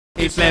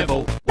It's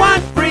level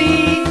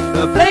 1-3,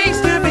 the place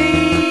to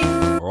be.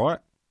 Alright.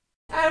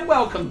 And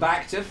welcome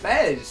back to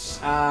Fez.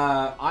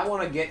 I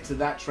want to get to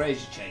that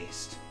treasure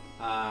chest.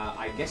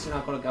 I'm guessing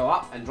I've got to go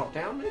up and drop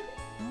down, maybe?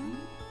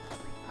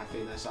 I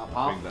think that's our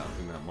path. I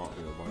think that might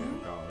be the way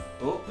to go.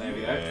 Oh, there we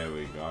go. There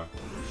we go.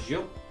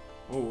 Zoop.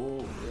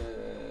 Oh.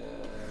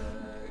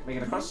 Make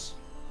it across.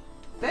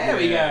 There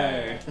we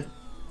go.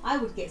 I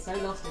would get so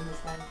lost in this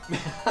game.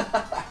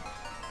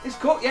 It's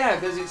cool, yeah,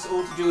 because it's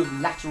all to do with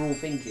lateral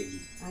thinking.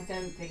 I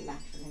don't think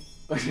laterally.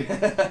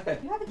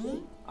 You have a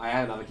key. I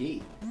have another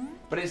key.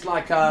 But it's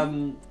like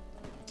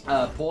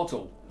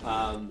Portal.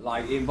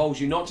 Like it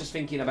involves you not just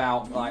thinking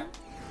about like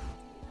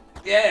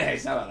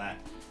it's not like that.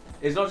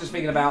 It's not just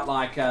thinking about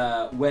like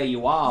where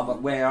you are,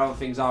 but where other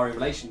things are in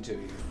relation to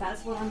you.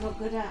 That's what I'm not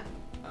good at.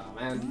 Oh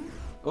man.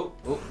 Oh.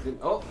 There's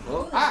a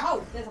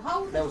hole. There's a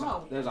hole. There's a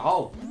hole. There's a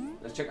hole.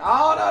 Let's check.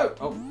 Oh no!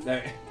 Oh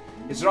no.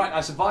 It's right,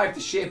 I survived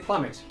the sheer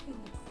plummet.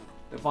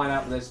 To find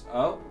out there's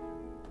Cube!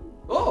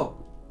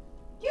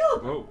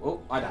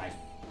 Oh, I died.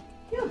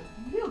 Cube!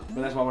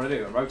 But that's what I want to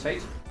do. I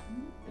rotate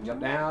and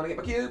jump down to get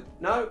my cube.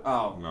 No?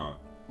 Oh. No.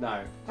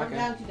 Jump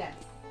down to death.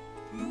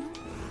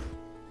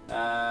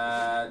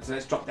 So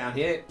let's drop down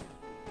here.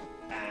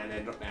 And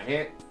then drop down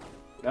here.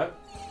 No.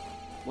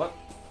 What?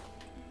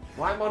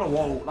 Why am I on a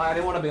wall? Like, I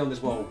didn't want to be on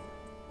this wall.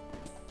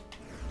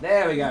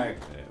 There we go.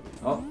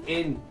 Oh,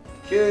 in.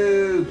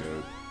 Cube.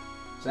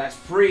 So that's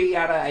 3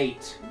 out of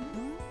 8.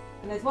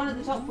 And there's one at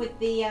the top with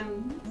the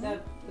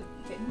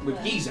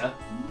with geezer?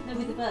 No,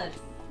 with the bird.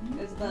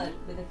 There's a bird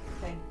with a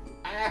thing.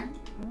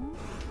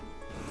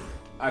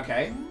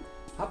 Okay.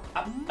 Up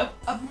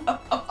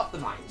the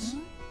vines.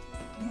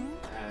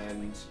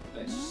 And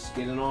let's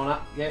get it on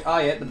up. Yeah. Oh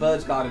yeah, the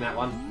bird's guarding that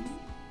one.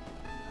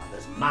 Oh,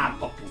 there's my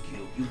fucking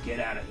cube. You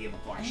get out of here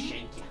before I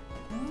shank you.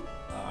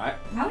 Alright.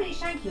 How did it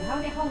shank you? How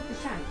did it hold the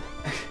shank?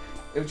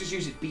 It would just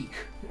use its beak.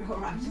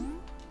 Alright.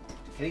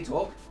 Can he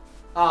talk?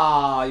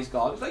 Ah, he's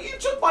gone. It's like, you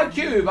took my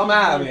cube. I'm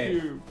out of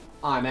here.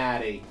 I'm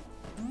outie.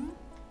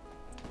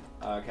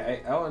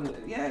 Okay. Oh, and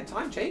yeah,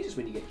 time changes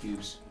when you get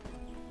cubes.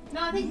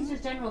 No, I think it's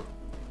just general.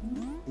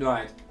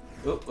 Right.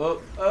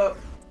 Up.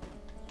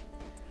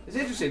 It's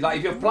interesting. Like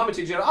if you're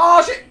plummeting, you're like,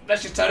 oh shit!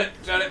 Let's just turn it.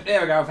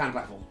 There we go. I found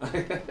a platform.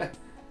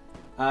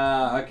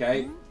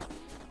 Okay.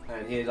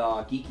 And here's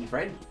our geeky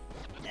friend.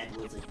 That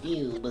was a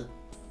cube.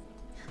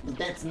 But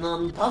that's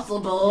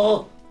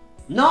non-possible.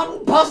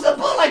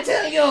 Non-possible, I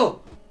tell you!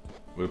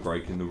 We're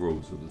breaking the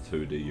rules of the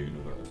 2D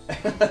universe.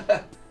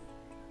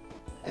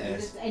 You're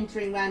just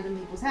entering random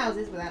people's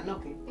houses without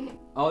knocking.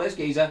 Oh, there's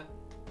Geezer.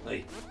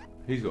 Hey.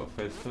 He's got a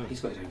fez too.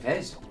 He's got his own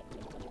fez.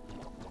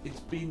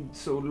 It's been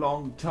so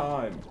long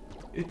time.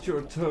 It's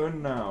your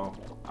turn now.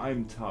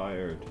 I'm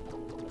tired.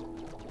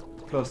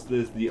 Plus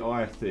there's the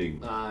eye thing.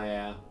 Ah,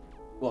 yeah.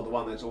 Well, the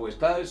one that's always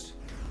closed.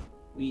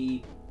 Oh,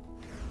 he's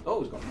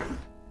got a camera.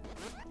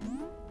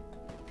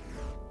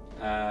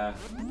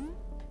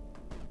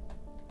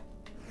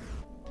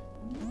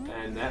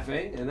 And that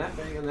thing, and that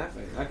thing, and that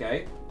thing.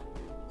 Okay.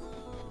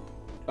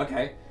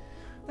 Okay.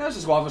 That was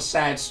just one of a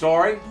sad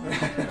story.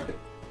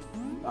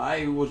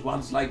 I was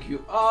once like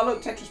you. Oh,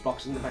 look, Tetris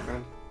box in the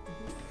background.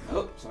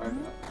 Oh, sorry for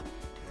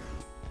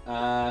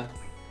that.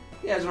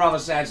 Yeah, it's a rather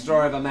sad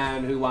story of a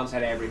man who once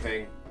had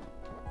everything.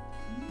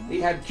 He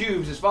had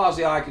cubes as far as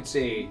the eye could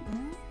see.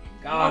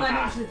 More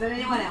dimensions than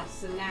anyone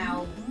else, and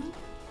now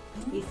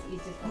he's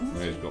just got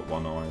He's got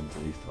one eye into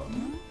his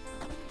time.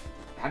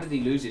 How did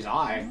he lose his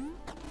eye?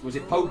 Was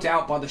it poked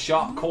out by the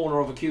sharp corner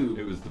of a cube?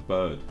 It was the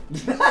bird.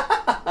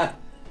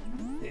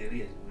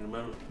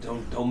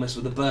 Don't mess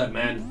with the bird,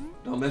 man.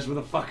 Don't mess with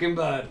the fucking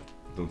bird.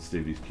 Don't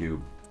steal his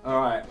cube.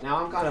 Alright,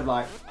 now I'm kind of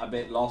like a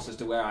bit lost as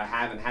to where I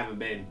have and haven't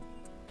been.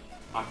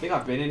 I think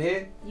I've been in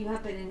here. You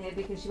have been in here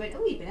because she went,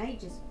 oh, you've been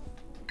ages.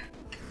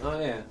 Oh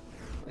yeah.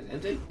 It's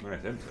empty. No,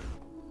 it's empty.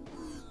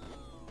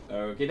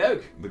 Okie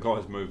doke. The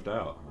guy's moved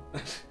out.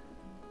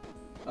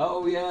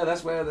 Oh yeah,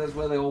 that's where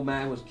the old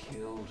man was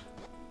killed.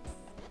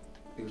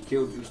 He was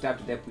killed, he was stabbed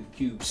to death with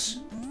cubes.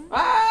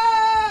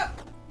 Ah!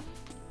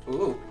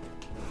 Ooh.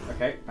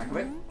 Okay, back a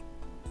bit.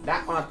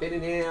 That one I've been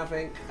in here, I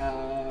think.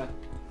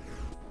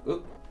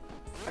 Ooh.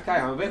 Okay,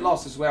 I'm a bit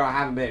lost as to where I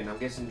haven't been. I'm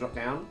guessing drop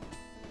down.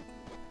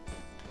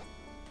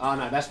 Oh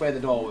no, that's where the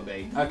door would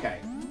be. Okay.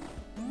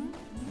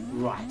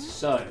 Right,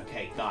 so,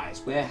 okay,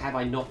 guys, where have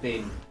I not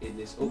been in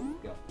this... Oh,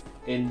 God.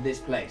 In this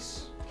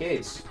place?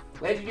 Kids,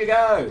 where did you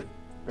go?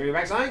 Bring me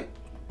back something?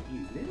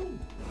 You little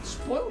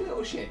spoiled little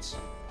shits.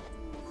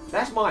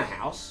 That's my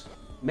house.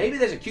 Maybe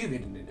there's a cube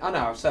hidden in it. Oh no,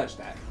 I've searched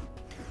that.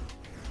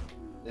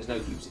 There's no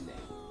cubes in there.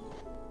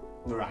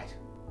 Right.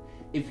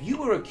 If you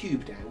were a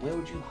cube, Dan, where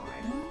would you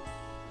hide?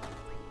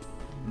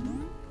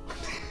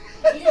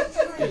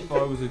 If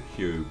I was a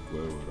cube,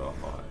 where would I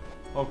hide?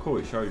 Oh cool,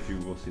 it shows you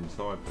what's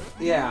inside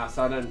there. Yeah,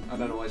 so I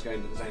don't always go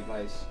into the same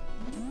place.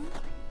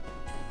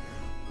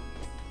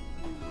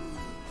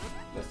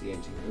 That's the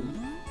empty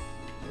room.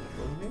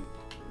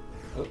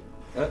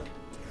 Oh.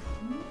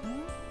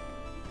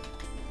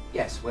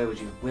 Yes, where would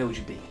you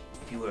be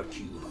if you were a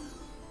cube?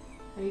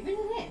 Have you been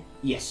in here?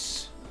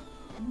 Yes.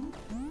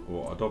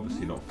 Well, I'd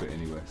obviously not fit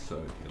anywhere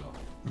circular.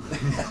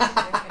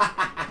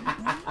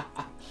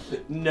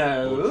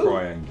 No. Or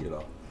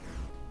triangular.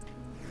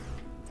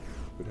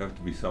 It'd have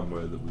to be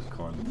somewhere that was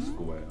kind of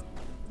square.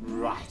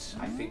 Right.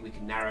 I think we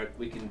can narrow.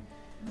 We can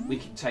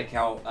take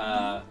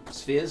out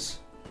spheres.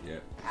 Yeah,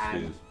 And,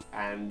 spheres.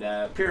 and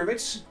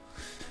pyramids.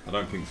 I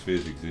don't think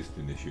spheres exist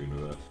in this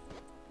universe.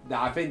 No,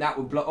 I think that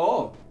would block.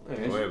 Oh, there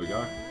it is. Oh, there we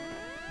go.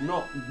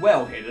 Not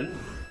well hidden,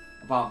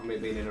 apart from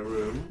it being in a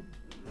room.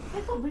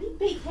 They've got really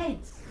big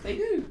heads. They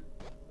do.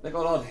 They've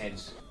got odd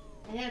heads.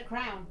 And they had a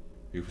crown.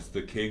 He was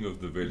the king of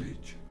the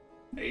village.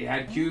 He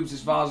had cubes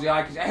as far as the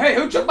eye could see. Hey,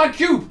 who took my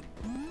cube?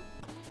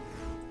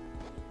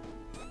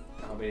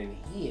 I've been in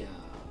here.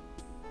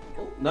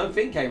 Oh, no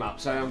thing came up,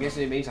 so I'm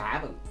guessing it means I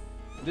haven't.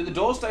 Do the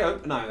doors stay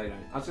open? No, they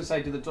don't. I was going to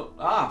say, do the door...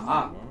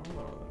 Oh,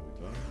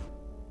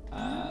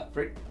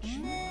 Fridge.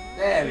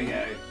 There we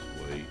go.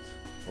 Sweet.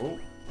 Oh,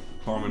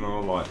 climbing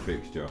on a light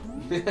fixture.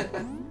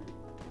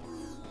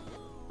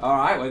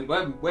 Alright,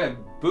 we're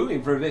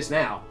booming through this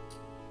now.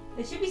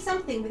 There should be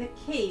something with a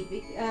key,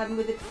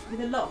 with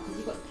a lock, because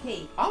you've got the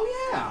key. Oh,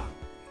 yeah.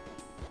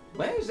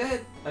 Where is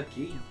there a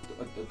key?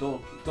 A door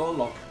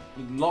lock.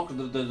 You lock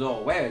the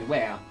door. Where? There's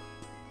a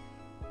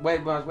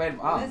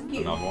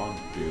key. Another one.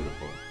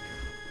 Beautiful.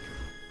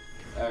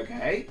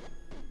 Okay.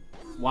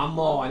 One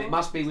more, and it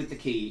must be with the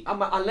key.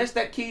 Unless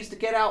that key's to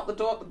get out the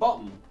door at the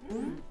bottom.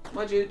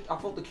 Mind you, I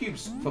thought the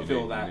cubes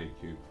fulfill that. You need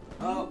cube.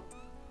 Oh.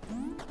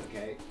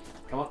 Okay.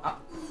 Come on, up.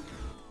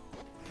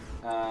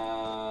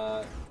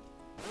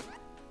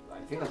 I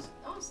think that's...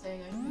 I'm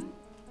staying open.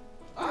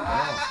 They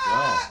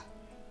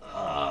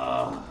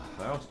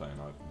are staying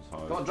open, so...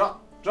 Come on,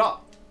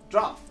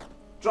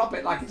 drop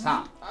it like it's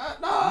hot.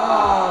 No!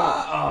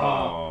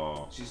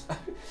 Oh. She's...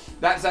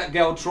 That's that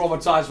girl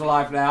traumatized for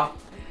life now. Oh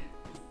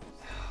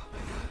my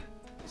god.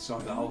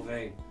 Sorry, the whole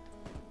thing.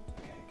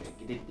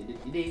 Okay.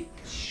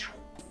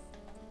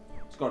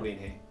 It's gotta be in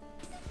here.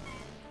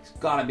 It's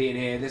gotta be in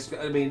here. This,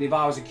 I mean, if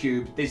I was a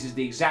cube, this is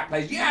the exact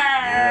place.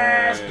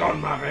 Yes! Yeah. Got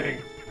nothing.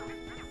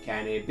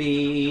 Can it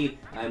be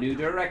a new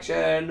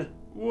direction?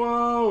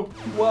 Whoa!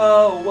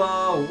 Whoa,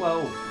 whoa,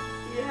 whoa.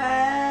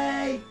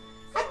 Yay!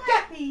 So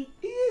happy.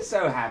 He is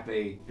so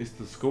happy. It's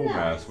the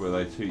schoolhouse where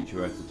they teach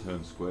you how to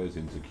turn squares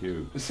into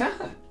cubes.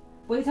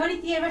 Well, it's only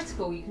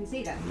theoretical, you can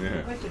see that.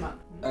 Yeah. Question mark.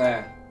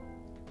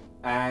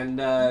 And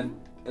a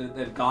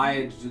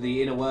guide to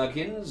the inner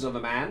workings of a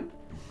man.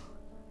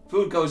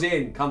 Food goes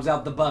in, comes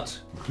out the butt.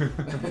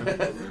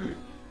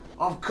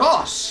 Of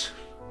course.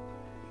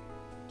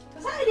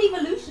 Was that an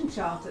evolution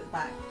chart at the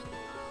back?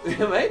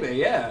 Maybe,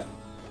 yeah.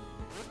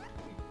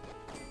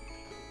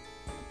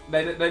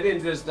 They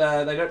didn't just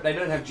they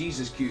don't have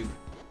Jesus cube.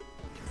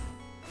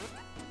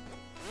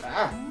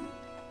 Ah.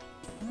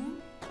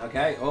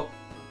 Okay. Oh.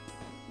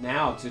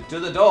 Now to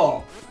the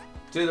door,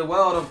 to the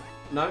world of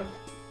no.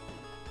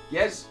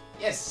 Yes.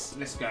 Yes.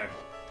 Let's go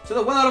to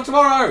the world of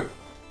tomorrow.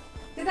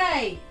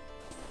 Today.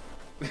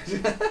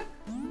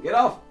 Get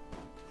off.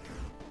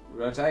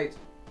 Rotate.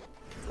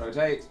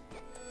 Rotate.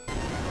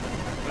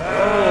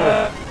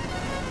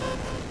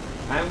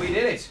 And we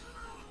did it.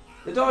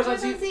 The door is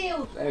Doors unsealed.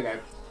 unsealed. There we go.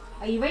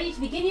 Are you ready to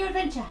begin your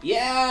adventure?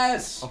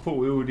 Yes. I thought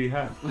we already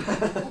had. Hey,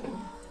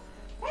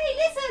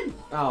 listen!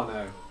 Oh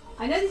no.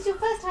 I know this is your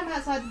first time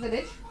outside the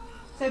village,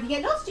 so if you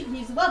get lost, you can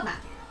use the world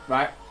map.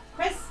 Right.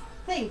 Press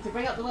thing to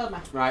bring up the world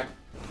map. Right.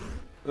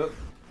 Oop.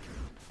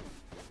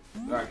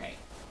 Okay.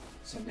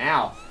 So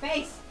now.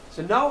 Face.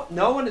 So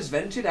no one has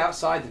ventured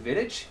outside the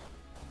village?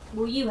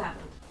 Well, you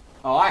haven't.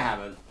 Oh, I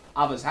haven't.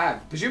 Others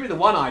have. Presumably the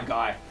one-eyed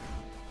guy.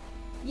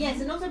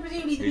 Yes, and also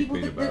presumably the He's people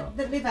been about.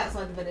 that live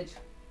outside the village.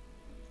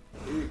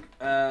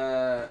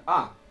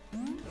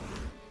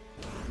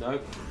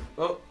 Nope.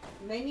 Oh,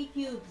 Many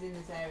cubes in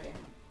this area.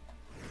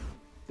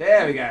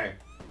 there we go.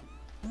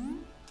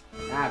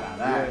 How about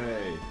that?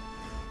 Yay!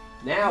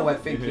 Now we're Yeah,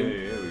 thinking.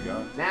 here we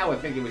go. Now we're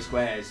thinking with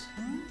squares.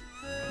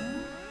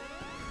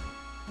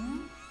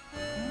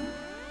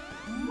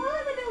 What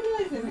are the little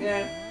noises?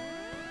 Yeah.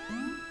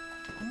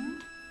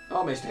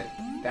 Oh, missed it.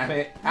 Damn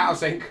it. Out of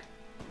sync.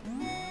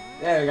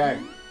 There we go.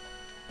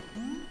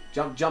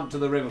 Jump to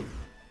the rhythm.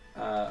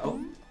 Oh.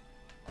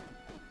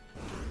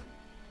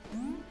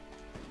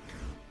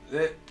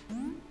 There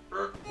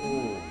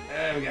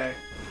we go.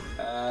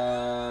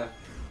 Yeah.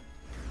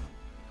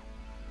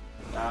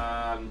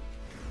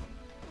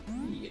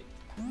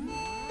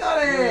 Got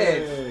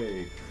it!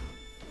 Yay!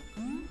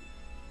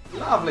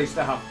 Lovely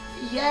stuff.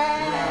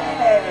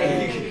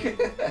 Yay!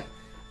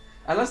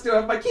 And I still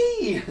have my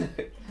key.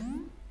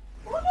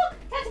 Oh look,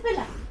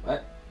 caterpillar.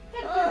 What?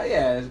 Oh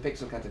yeah, there's a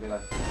pixel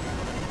caterpillar.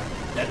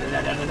 Da, da,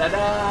 da, da, da,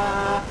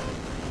 da.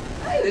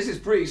 Hey, this is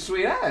pretty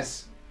sweet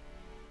ass.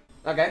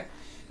 Okay.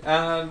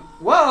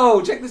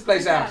 Whoa! Check this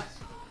place out.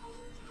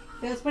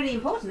 Feels pretty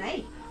important,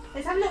 eh?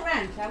 Let's have a look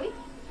round, shall we?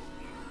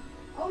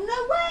 Oh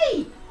no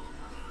way!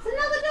 It's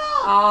another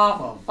door.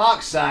 Oh, for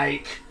fuck's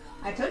sake!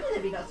 I told you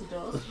there'd be lots of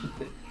doors.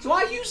 So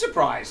why are you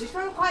surprised? This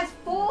one requires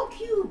 4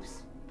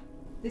 cubes.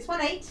 This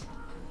one 8.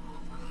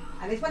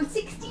 And this one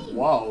 16.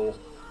 Whoa.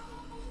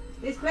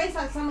 This place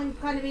like some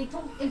kind of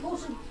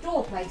important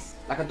door place.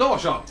 Like a door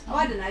shop. Oh,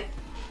 I don't know.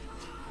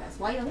 That's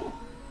why you're here.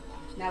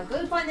 Now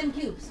go find them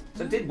cubes.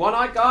 So did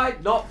one-eyed guy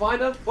not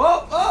find them?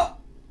 Whoa! Oh!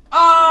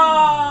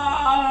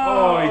 Oh!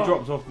 Oh, he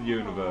drops off the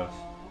universe.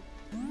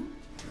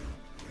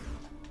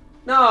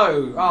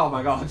 No! Oh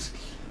my god.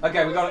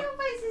 Okay, we got it. Your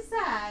face is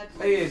sad.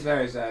 He is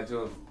very sad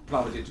to have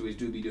plummeted to his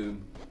doobie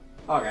doom.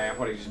 Okay, I'll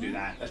probably just do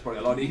that. That's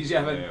probably a lot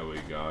easier than There we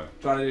go.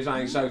 trying to do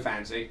something so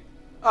fancy.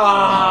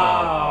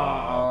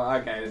 Oh!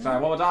 Okay, let's try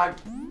it one more time.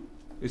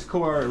 It's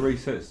cool how it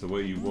resets to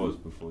where you was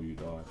before you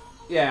die.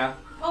 Yeah.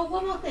 Oh,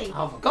 one more thing.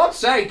 Oh, for God's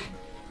sake!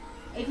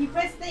 If you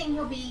press thing,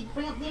 you'll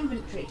bring up the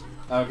inventory.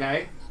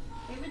 Okay.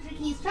 Inventory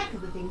keeps track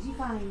of the things you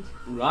find.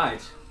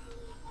 Right.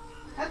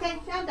 Okay,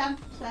 now I'm done.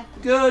 So.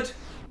 Good.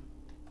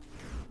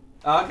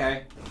 Oh,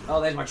 okay. Oh,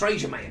 there's my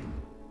treasure man.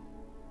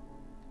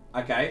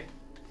 Okay.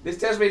 This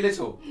tells me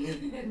little.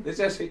 This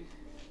tells me...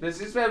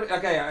 This is very...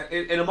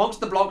 Okay, in amongst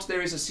the blocks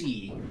there is a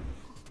sea.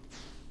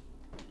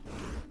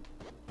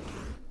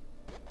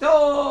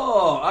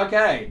 Door!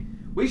 Okay.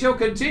 We shall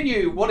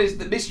continue what is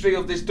the mystery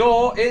of this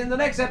door in the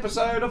next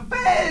episode of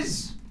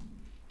Fez!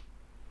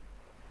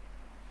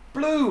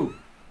 Blue.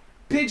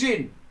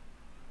 Pigeon.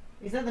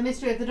 Is that the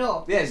mystery of the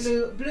door? Yes.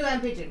 Blue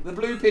and pigeon. The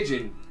blue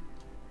pigeon.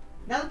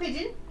 Another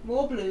pigeon,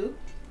 more blue.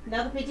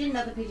 Another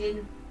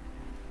pigeon,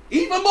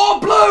 Even more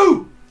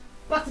blue!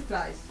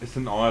 Butterflies. It's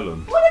an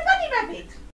island. What a bunny rabbit!